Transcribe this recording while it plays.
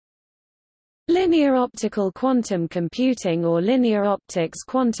Linear optical quantum computing or linear optics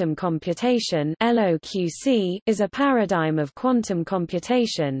quantum computation (LOQC) is a paradigm of quantum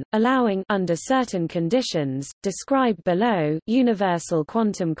computation, allowing under certain conditions, described below, universal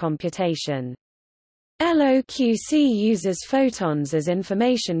quantum computation. LOQC uses photons as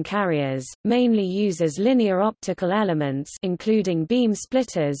information carriers, mainly uses linear optical elements including beam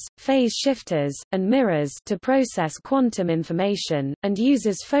splitters, phase shifters, and mirrors to process quantum information, and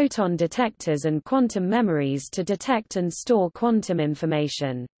uses photon detectors and quantum memories to detect and store quantum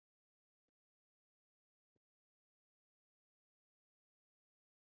information.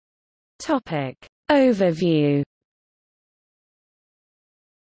 Topic Overview.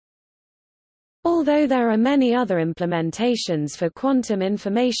 Although there are many other implementations for quantum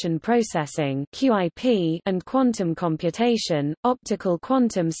information processing (QIP) and quantum computation, optical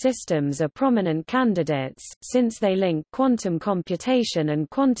quantum systems are prominent candidates, since they link quantum computation and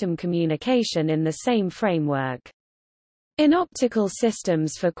quantum communication in the same framework. In optical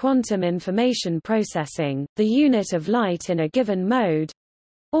systems for quantum information processing, the unit of light in a given mode,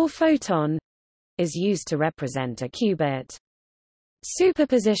 or photon, is used to represent a qubit.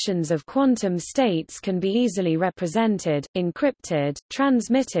 Superpositions of quantum states can be easily represented, encrypted,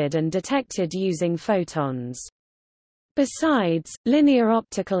 transmitted and detected using photons. Besides, linear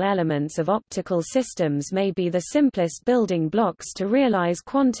optical elements of optical systems may be the simplest building blocks to realize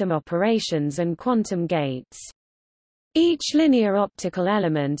quantum operations and quantum gates. Each linear optical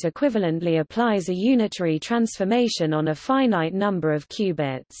element equivalently applies a unitary transformation on a finite number of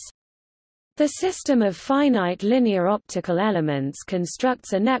qubits. The system of finite linear optical elements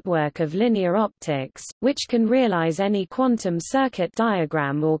constructs a network of linear optics, which can realize any quantum circuit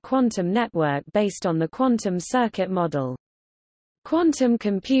diagram or quantum network based on the quantum circuit model. Quantum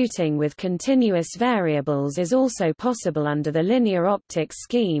computing with continuous variables is also possible under the linear optics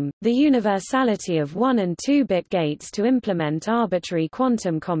scheme. The universality of 1- and 2-bit gates to implement arbitrary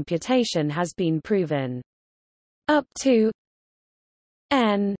quantum computation has been proven. Up to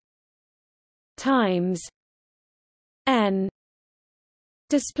n times n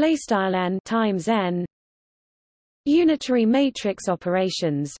n times n unitary matrix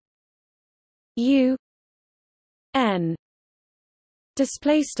operations u n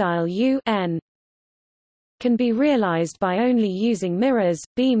u(n) can be realized by only using mirrors,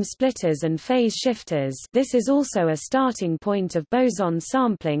 beam splitters and phase shifters. This is also a starting point of boson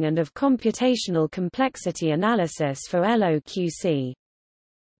sampling and of computational complexity analysis for LOQC.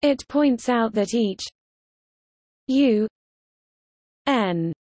 It points out that each u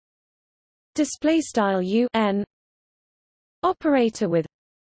n u(n) operator with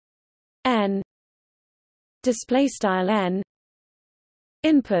n n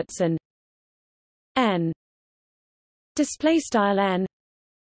inputs and n n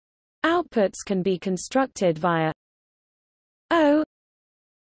outputs can be constructed via O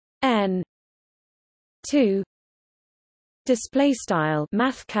n 2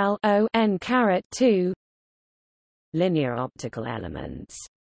 mathcal O n caret 2 linear optical elements.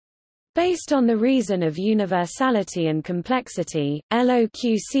 Based on the reason of universality and complexity,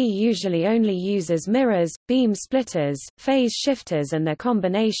 LOQC usually only uses mirrors, beam splitters, phase shifters and their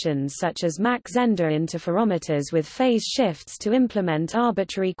combinations such as Mach-Zehnder interferometers with phase shifts to implement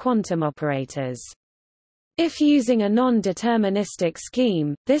arbitrary quantum operators. If using a non-deterministic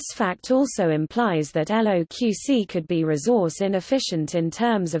scheme, this fact also implies that LOQC could be resource inefficient in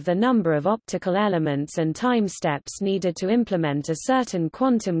terms of the number of optical elements and time steps needed to implement a certain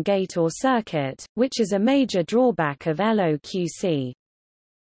quantum gate or circuit, which is a major drawback of LOQC.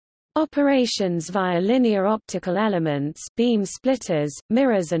 Operations via linear optical elements, beam splitters,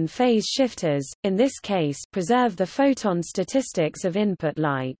 mirrors and phase shifters, in this case, preserve the photon statistics of input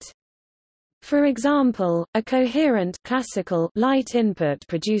light. For example, a coherent classical light input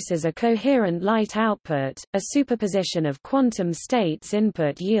produces a coherent light output. A superposition of quantum states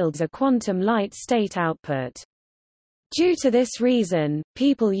input yields a quantum light state output. Due to this reason,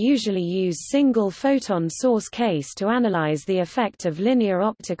 people usually use single photon source case to analyze the effect of linear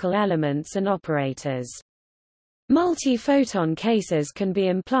optical elements and operators. Multi-photon cases can be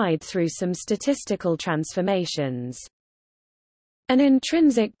implied through some statistical transformations. An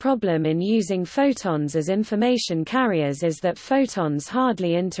intrinsic problem in using photons as information carriers is that photons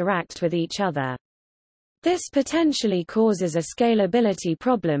hardly interact with each other. This potentially causes a scalability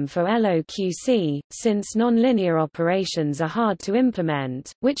problem for LOQC, since nonlinear operations are hard to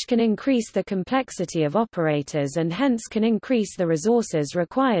implement, which can increase the complexity of operators and hence can increase the resources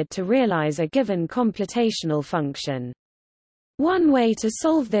required to realize a given computational function. One way to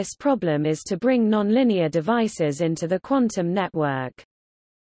solve this problem is to bring nonlinear devices into the quantum network.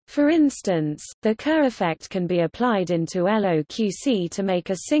 For instance, the Kerr effect can be applied into LOQC to make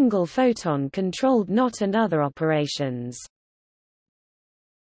a single photon-controlled knot and other operations.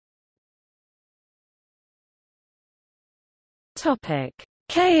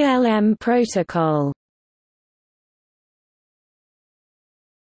 KLM protocol.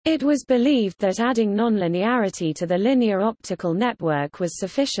 It was believed that adding nonlinearity to the linear optical network was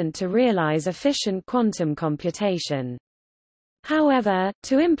sufficient to realize efficient quantum computation. However,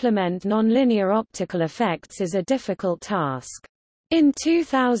 to implement nonlinear optical effects is a difficult task. In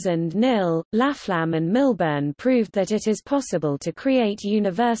 2000, Nil, Laflamme and Milburn proved that it is possible to create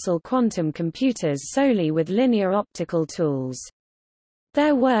universal quantum computers solely with linear optical tools.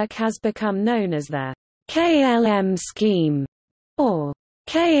 Their work has become known as the KLM scheme, or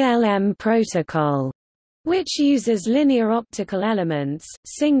KLM protocol, which uses linear optical elements,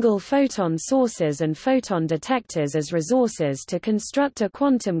 single photon sources and photon detectors as resources to construct a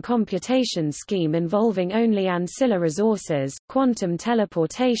quantum computation scheme involving only ancilla resources, quantum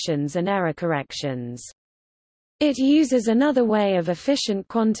teleportations and error corrections. It uses another way of efficient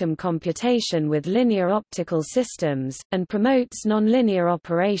quantum computation with linear optical systems, and promotes nonlinear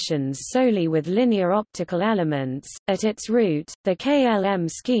operations solely with linear optical elements. At its root, the KLM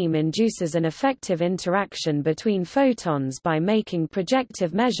scheme induces an effective interaction between photons by making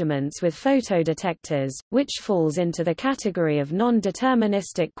projective measurements with photodetectors, which falls into the category of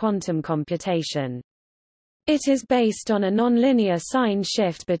non-deterministic quantum computation. It is based on a nonlinear sign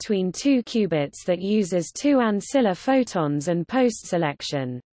shift between two qubits that uses two ancilla photons and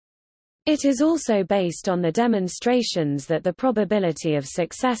post-selection. It is also based on the demonstrations that the probability of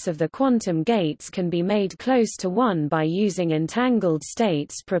success of the quantum gates can be made close to 1 by using entangled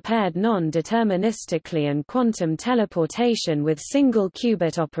states prepared non-deterministically and quantum teleportation with single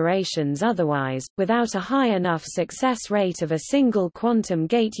qubit operations. Otherwise, without a high enough success rate of a single quantum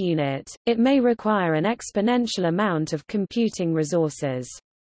gate unit, it may require an exponential amount of computing resources.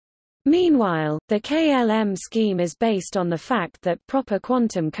 Meanwhile, the KLM scheme is based on the fact that proper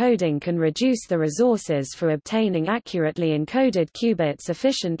quantum coding can reduce the resources for obtaining accurately encoded qubits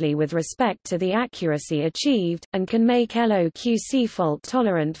efficiently with respect to the accuracy achieved, and can make LOQC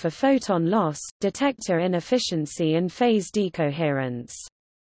fault-tolerant for photon loss, detector inefficiency and phase decoherence.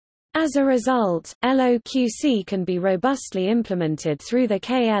 As a result, LOQC can be robustly implemented through the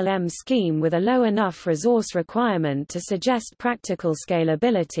KLM scheme with a low enough resource requirement to suggest practical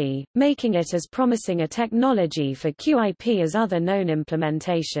scalability, making it as promising a technology for QIP as other known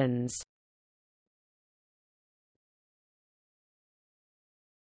implementations.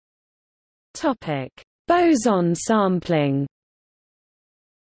 Boson sampling.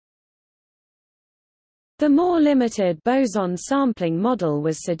 The more limited boson sampling model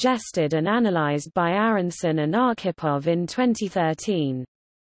was suggested and analyzed by Aronson and Arkhipov in 2013.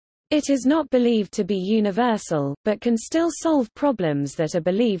 It is not believed to be universal, but can still solve problems that are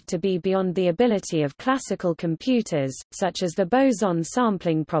believed to be beyond the ability of classical computers, such as the boson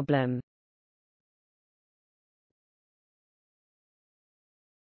sampling problem.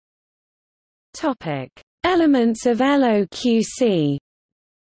 Elements of LOQC.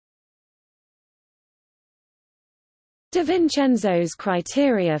 De Vincenzo's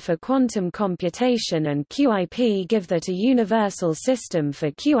criteria for quantum computation and QIP give that a universal system for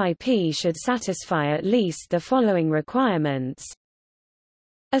QIP should satisfy at least the following requirements: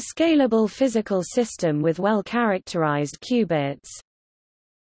 a scalable physical system with well-characterized qubits,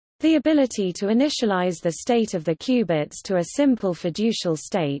 the ability to initialize the state of the qubits to a simple fiducial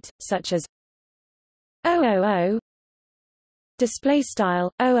state, such as 000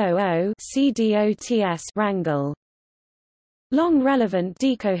 \O CDOTS wrangle. Long relevant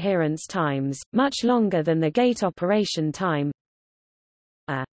decoherence times, much longer than the gate operation time.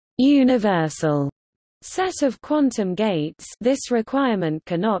 A universal set of quantum gates. This requirement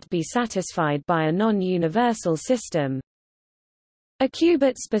cannot be satisfied by a non-universal system. A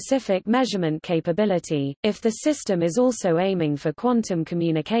qubit-specific measurement capability. If the system is also aiming for quantum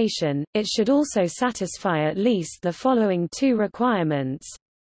communication, it should also satisfy at least the following two requirements: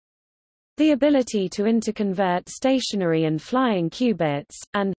 the ability to interconvert stationary and flying qubits,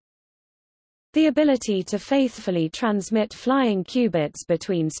 and the ability to faithfully transmit flying qubits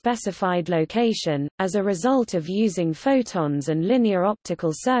between specified location, as a result of using photons and linear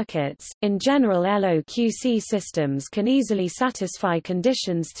optical circuits. In general, LOQC systems can easily satisfy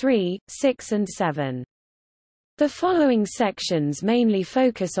conditions 3, 6 and 7. The following sections mainly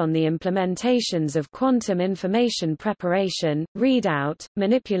focus on the implementations of quantum information preparation, readout,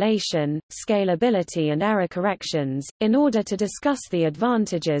 manipulation, scalability and error corrections, in order to discuss the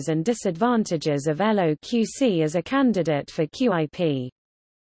advantages and disadvantages of LOQC as a candidate for QIP.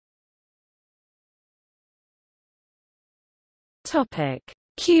 Topic: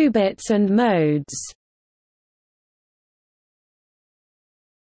 Qubits and modes.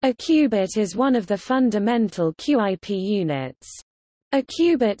 A qubit is one of the fundamental QIP units. A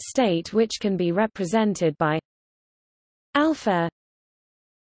qubit state which can be represented by alpha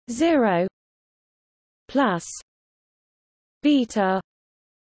 0 plus beta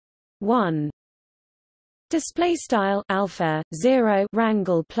 1 display style alpha 0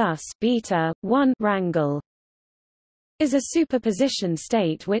 wrangle plus beta 1 wrangle is a superposition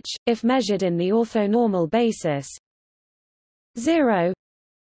state which, if measured in the orthonormal basis 0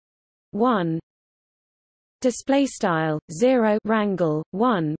 1 display style 0 wrangle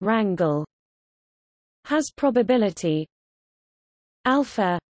 1 wrangle has probability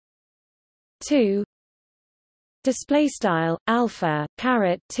alpha 2 display style alpha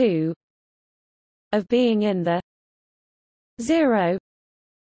caret 2 of being in the 0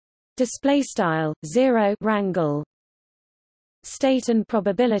 display style 0 wrangle state, and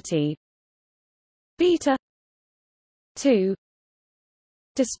probability beta 2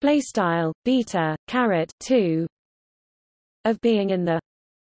 display style beta caret 2 of being in the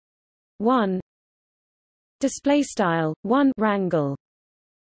 1 display style 1 wrangle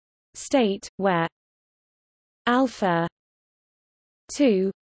state, where alpha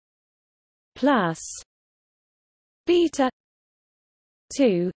 2 plus beta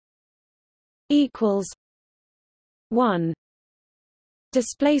 2 equals 1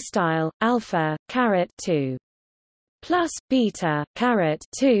 display style alpha caret 2 plus beta caret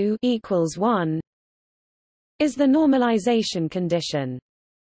 2 equals 1 is the normalization condition.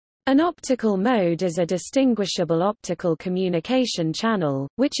 An optical mode is a distinguishable optical communication channel,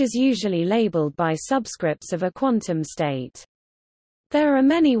 which is usually labeled by subscripts of a quantum state. There are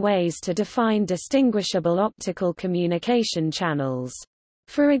many ways to define distinguishable optical communication channels.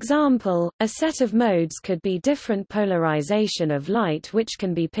 For example, a set of modes could be different polarization of light which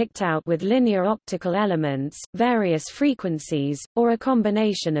can be picked out with linear optical elements, various frequencies, or a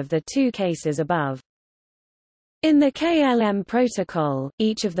combination of the two cases above. In the KLM protocol,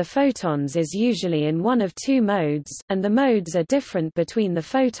 each of the photons is usually in one of two modes, and the modes are different between the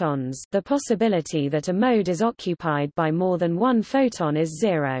photons. The possibility that a mode is occupied by more than one photon is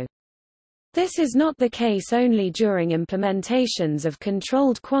zero. This is not the case only during implementations of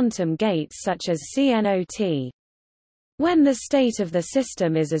controlled quantum gates such as CNOT. When the state of the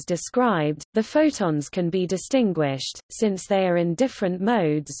system is as described, the photons can be distinguished, since they are in different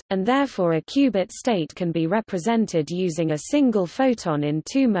modes, and therefore a qubit state can be represented using a single photon in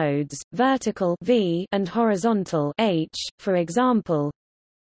two modes, vertical V and horizontal H, for example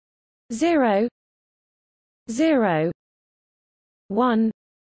 0 0 1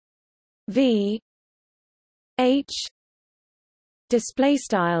 V H display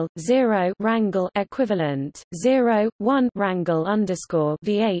style 0 wrangle equivalent 0 1 wrangle underscore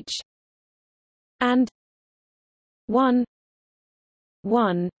VH and 1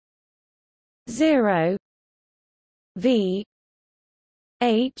 1 0 V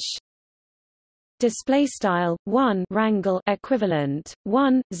H display style 1 wrangle equivalent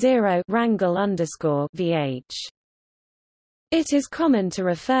 1 0 wrangle underscore VH. It is common to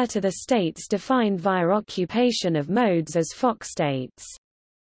refer to the states defined via occupation of modes as Fock states.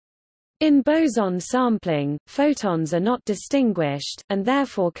 In boson sampling, photons are not distinguished, and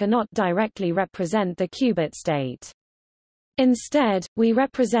therefore cannot directly represent the qubit state. Instead, we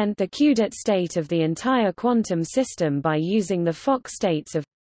represent the qubit state of the entire quantum system by using the Fock states of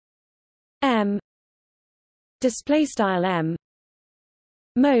M M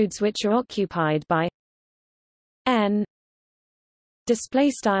modes which are occupied by N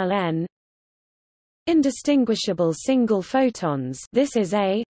N indistinguishable single photons. This is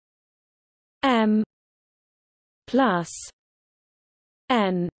a M plus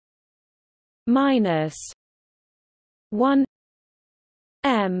N minus 1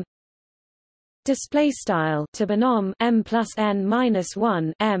 M display style to binom M plus N minus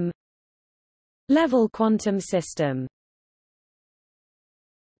 1 M level quantum system.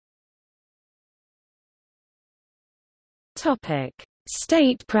 Topic: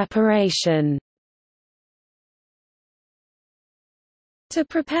 State preparation. To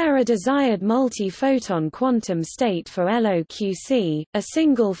prepare a desired multi-photon quantum state for LOQC, a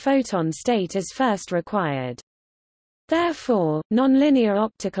single photon state is first required. Therefore, nonlinear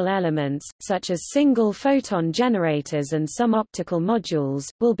optical elements, such as single photon generators and some optical modules,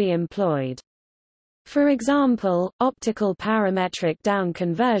 will be employed. For example, optical parametric down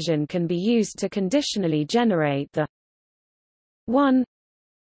conversion can be used to conditionally generate the 1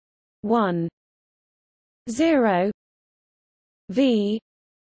 1 0 V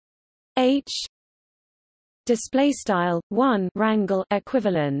H display style 1 wrangle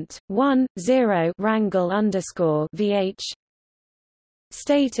equivalent 1 0 wrangle underscore vh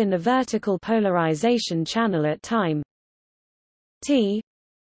state in the vertical polarization channel at time t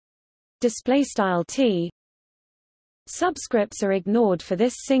display style t. Subscripts are ignored for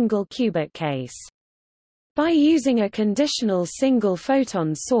this single qubit case. By using a conditional single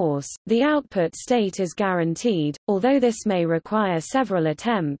photon source, the output state is guaranteed, although this may require several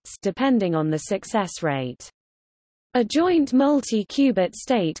attempts depending on the success rate. A joint multi-qubit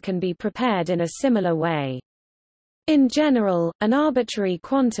state can be prepared in a similar way. In general, an arbitrary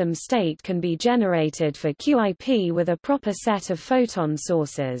quantum state can be generated for QIP with a proper set of photon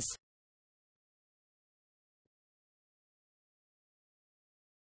sources.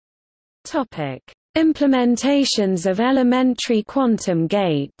 Topic: Implementations of elementary quantum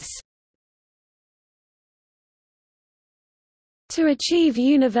gates. To achieve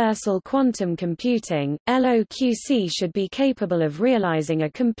universal quantum computing, LOQC should be capable of realizing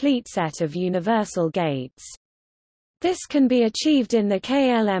a complete set of universal gates. This can be achieved in the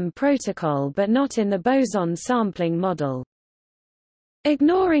KLM protocol but not in the Boson sampling model.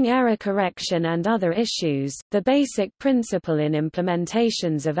 Ignoring error correction and other issues, the basic principle in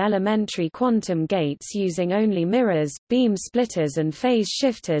implementations of elementary quantum gates using only mirrors, beam splitters and phase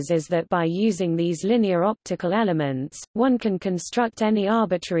shifters is that by using these linear optical elements, one can construct any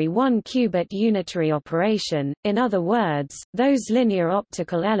arbitrary one-qubit unitary operation. In other words, those linear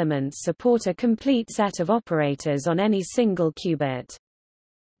optical elements support a complete set of operators on any single qubit.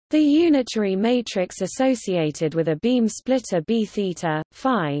 The unitary matrix associated with a beam splitter b theta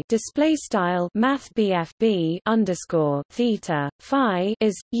phi display style math BFB underscore theta phi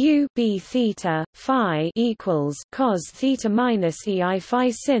is u b theta phi equals cos theta minus e I phi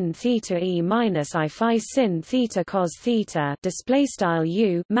sin theta e minus I phi sin theta cos theta display style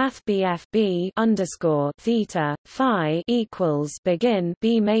u math BFB underscore theta phi equals begin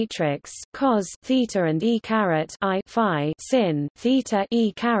b matrix cos theta and e caret I phi sin theta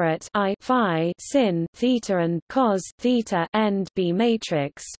e caret I phi sin theta and cos theta end B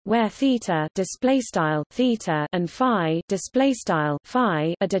matrix, where theta display style theta and phi display style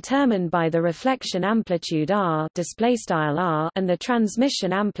phi are determined by the reflection amplitude r display style r and the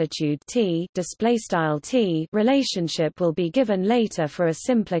transmission amplitude t display style t. Relationship will be given later for a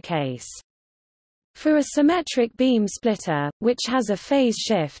simpler case. For a symmetric beam splitter, which has a phase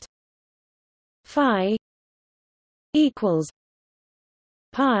shift phi equals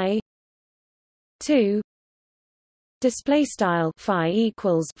pi 2 display style phi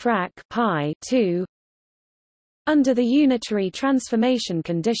equals frac pi 2 under the unitary transformation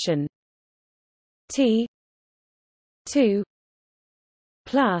condition t 2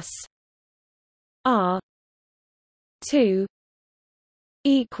 plus r 2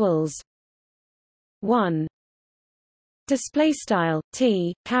 equals 1 display style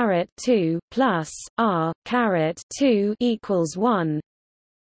t caret 2 plus r caret 2 equals 1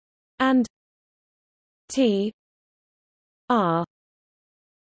 and t r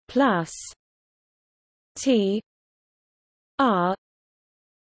plus t r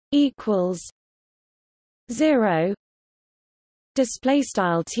equals 0 display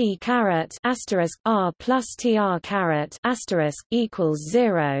style t caret asterisk r plus t r caret asterisk equals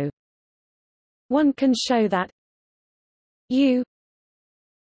 0. One can show that u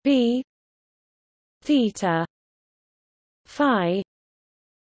b theta phi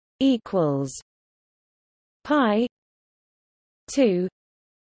equals pi 2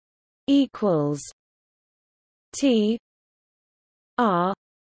 equals t r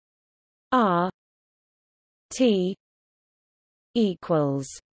r t equals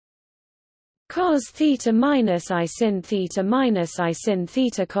cos theta minus I sin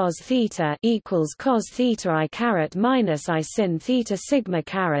theta cos theta equals cos theta I caret minus I sin theta sigma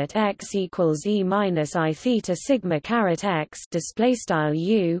caret x equals e minus I theta sigma caret x display style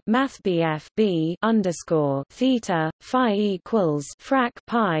u math BF b underscore theta phi equals frac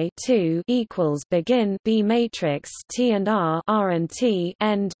pi 2 equals begin b matrix t and r and t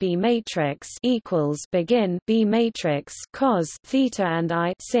end b matrix equals begin b matrix cos theta and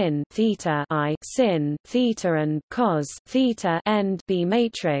I sin theta I sin theta and cos theta end B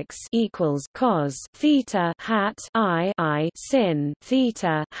matrix equals cos theta hat I sin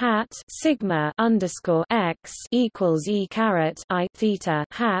theta hat sigma underscore x equals e caret I theta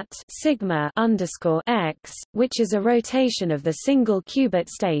hat sigma underscore x, which is a rotation of the single qubit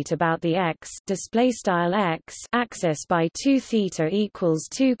state about the x display style x axis by 2 theta equals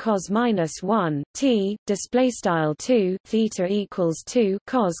 2 cos minus 1 t display style 2 theta equals 2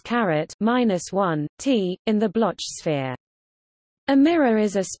 cos caret minus 1 t in the Bloch sphere. A mirror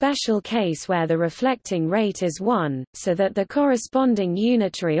is a special case where the reflecting rate is 1, so that the corresponding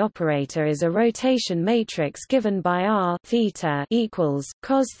unitary operator is a rotation matrix given by r theta equals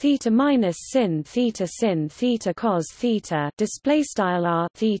cos theta minus sin theta cos theta. Display style r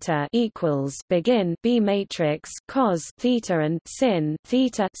theta equals begin B matrix cos theta and sin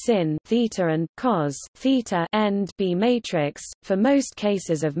theta and cos theta end B matrix. For most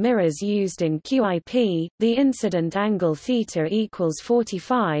cases of mirrors used in QIP, the incident angle theta equals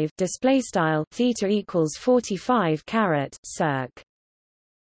 45. Display style theta equals 45 caret circ.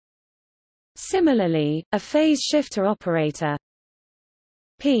 Similarly, a phase shifter operator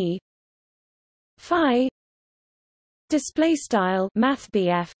p phi display style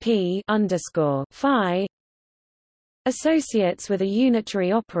mathbf p underscore phi associates with a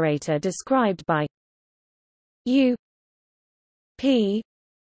unitary operator described by u p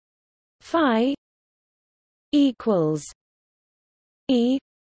phi equals e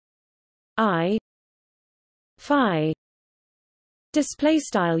I phi display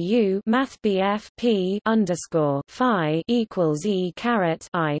style u mathbf p underscore phi equals e caret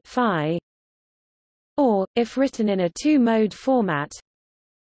I phi, or if written in a two-mode format,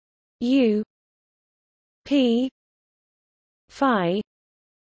 u p phi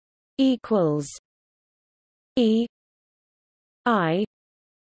equals e I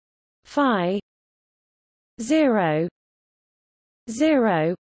phi 0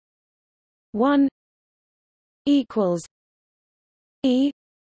 0 1 equals e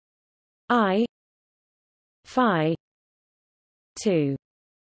I phi 2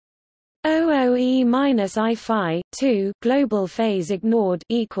 OOE minus I phi 2 global phase ignored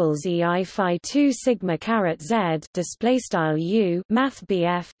equals E I phi 2 sigma caret Z display style U math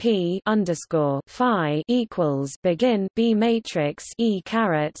BF P underscore phi equals begin B matrix E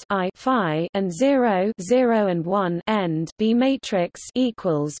caret I phi and 0 0 and 1 end B matrix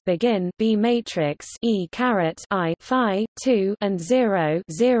equals begin B matrix E caret I phi 2 and 0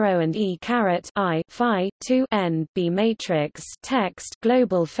 0 and E caret I phi 2 end B matrix text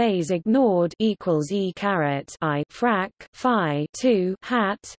global phase ignored equals E caret I frac phi 2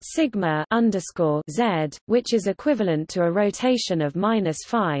 hat sigma underscore Z, which is equivalent to a rotation of minus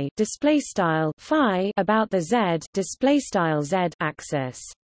phi display style phi about the Z display style Z axis.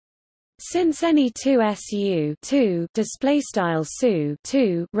 Since any two SU displaystyle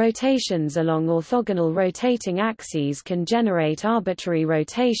rotations along orthogonal rotating axes can generate arbitrary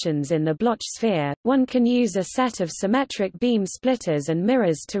rotations in the Bloch sphere, one can use a set of symmetric beam splitters and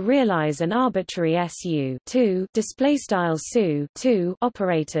mirrors to realize an arbitrary SU displaystyle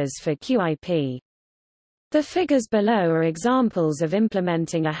operators for QIP. The figures below are examples of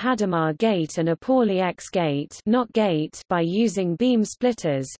implementing a Hadamard gate and a Pauli X gate, NOT gate by using beam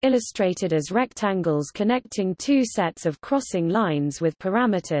splitters illustrated as rectangles connecting two sets of crossing lines with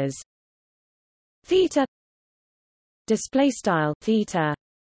parameters theta displaystyle theta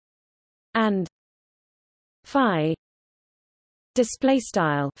and phi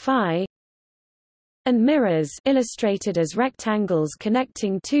displaystyle phi, and mirrors illustrated as rectangles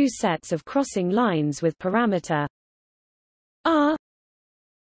connecting two sets of crossing lines with parameter r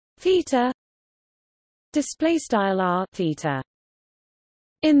theta displaystyle r theta.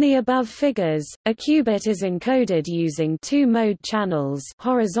 In the above figures, a qubit is encoded using two-mode channels,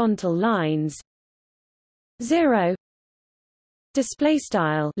 horizontal lines 0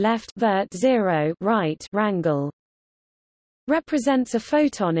 displaystyle left vert 0 right wrangle represents a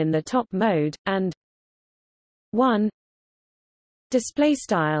photon in the top mode, and 1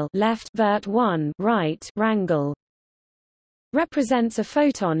 displaystyle left vert 1 right wrangle represents a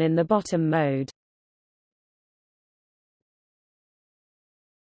photon in the bottom mode.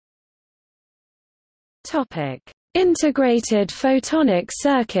 Topic: Integrated photonic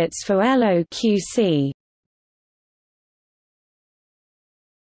circuits for LOQC.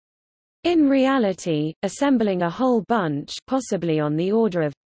 In reality, assembling a whole bunch, possibly on the order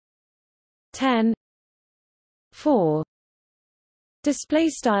of 10 4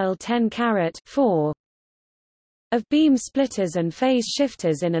 displaystyle 10 caret 4 of beam splitters and phase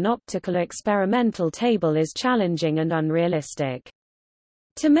shifters in an optical experimental table is challenging and unrealistic.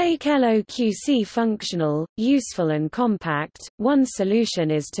 To make LOQC functional, useful and compact, one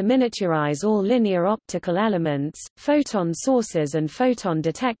solution is to miniaturize all linear optical elements, photon sources and photon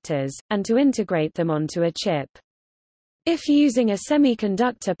detectors, and to integrate them onto a chip. If using a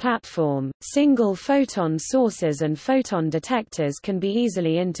semiconductor platform, single photon sources and photon detectors can be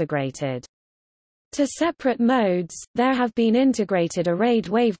easily integrated. To separate modes, there have been integrated arrayed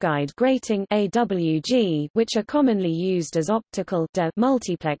waveguide grating (AWG), which are commonly used as optical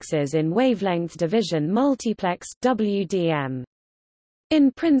multiplexers in wavelength division multiplex (WDM). In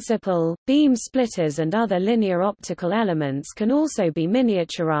principle, beam splitters and other linear optical elements can also be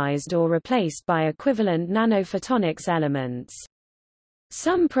miniaturized or replaced by equivalent nanophotonics elements.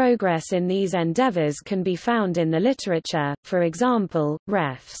 Some progress in these endeavors can be found in the literature, for example,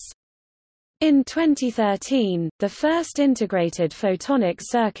 refs. In 2013, the first integrated photonic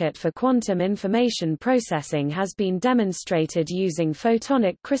circuit for quantum information processing has been demonstrated using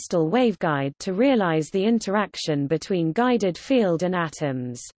photonic crystal waveguide to realize the interaction between guided field and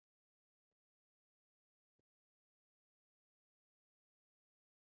atoms.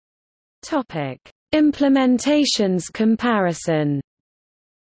 Topic: Implementations comparison.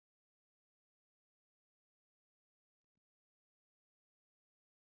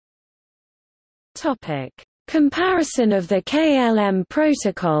 Topic: Comparison of the KLM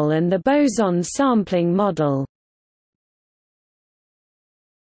protocol and the Boson sampling model.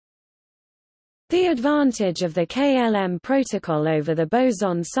 The advantage of the KLM protocol over the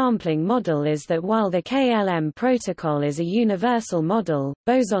Boson sampling model is that while the KLM protocol is a universal model,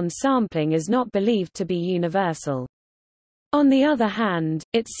 Boson sampling is not believed to be universal. On the other hand,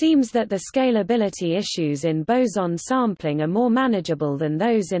 it seems that the scalability issues in boson sampling are more manageable than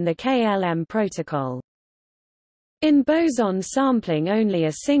those in the KLM protocol. In boson sampling only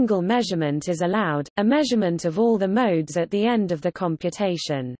a single measurement is allowed, a measurement of all the modes at the end of the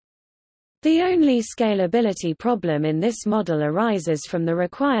computation. The only scalability problem in this model arises from the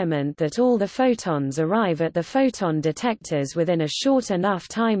requirement that all the photons arrive at the photon detectors within a short enough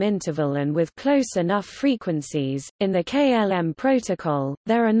time interval and with close enough frequencies. In the KLM protocol,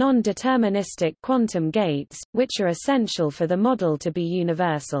 there are non-deterministic quantum gates, which are essential for the model to be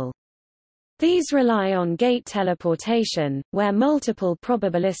universal. These rely on gate teleportation, where multiple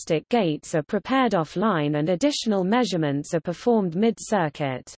probabilistic gates are prepared offline and additional measurements are performed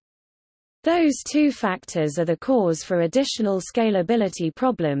mid-circuit. Those two factors are the cause for additional scalability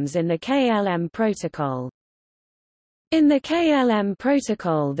problems in the KLM protocol. In the KLM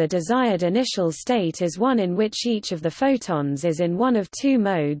protocol, the desired initial state is one in which each of the photons is in one of two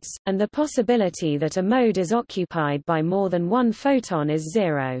modes, and the possibility that a mode is occupied by more than one photon is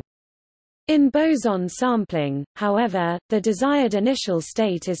zero. In boson sampling, however, the desired initial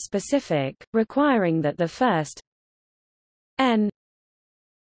state is specific, requiring that the first n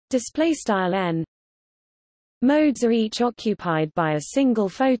 _n modes are each occupied by a single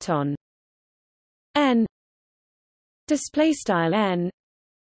photon. N _n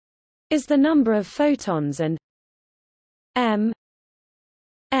is the number of photons and m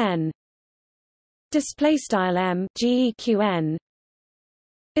n _m GeqN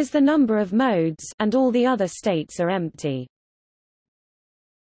is the number of modes, and all the other states are empty.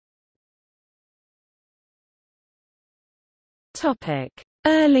 Topic: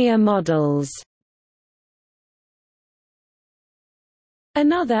 Earlier models.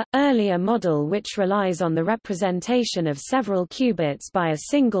 Another, earlier model which relies on the representation of several qubits by a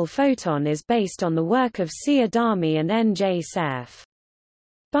single photon is based on the work of C. Adami and N. J. Cerf.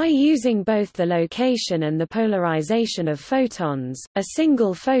 By using both the location and the polarization of photons, a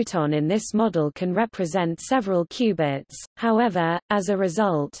single photon in this model can represent several qubits. However, as a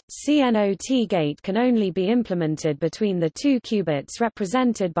result, CNOT gate can only be implemented between the two qubits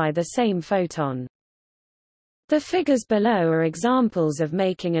represented by the same photon. The figures below are examples of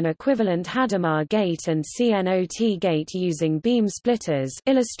making an equivalent Hadamard gate and CNOT gate using beam splitters,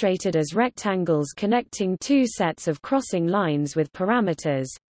 illustrated as rectangles connecting two sets of crossing lines with parameters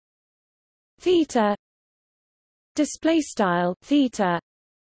theta _theta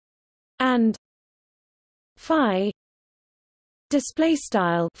and phi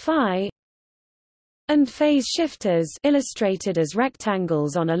 _phi, and phase shifters, illustrated as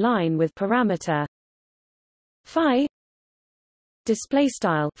rectangles on a line with parameter phi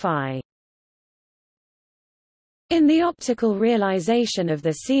 _phi. In the optical realization of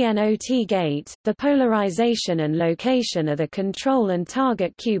the CNOT gate, the polarization and location are the control and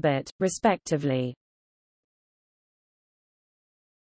target qubit, respectively.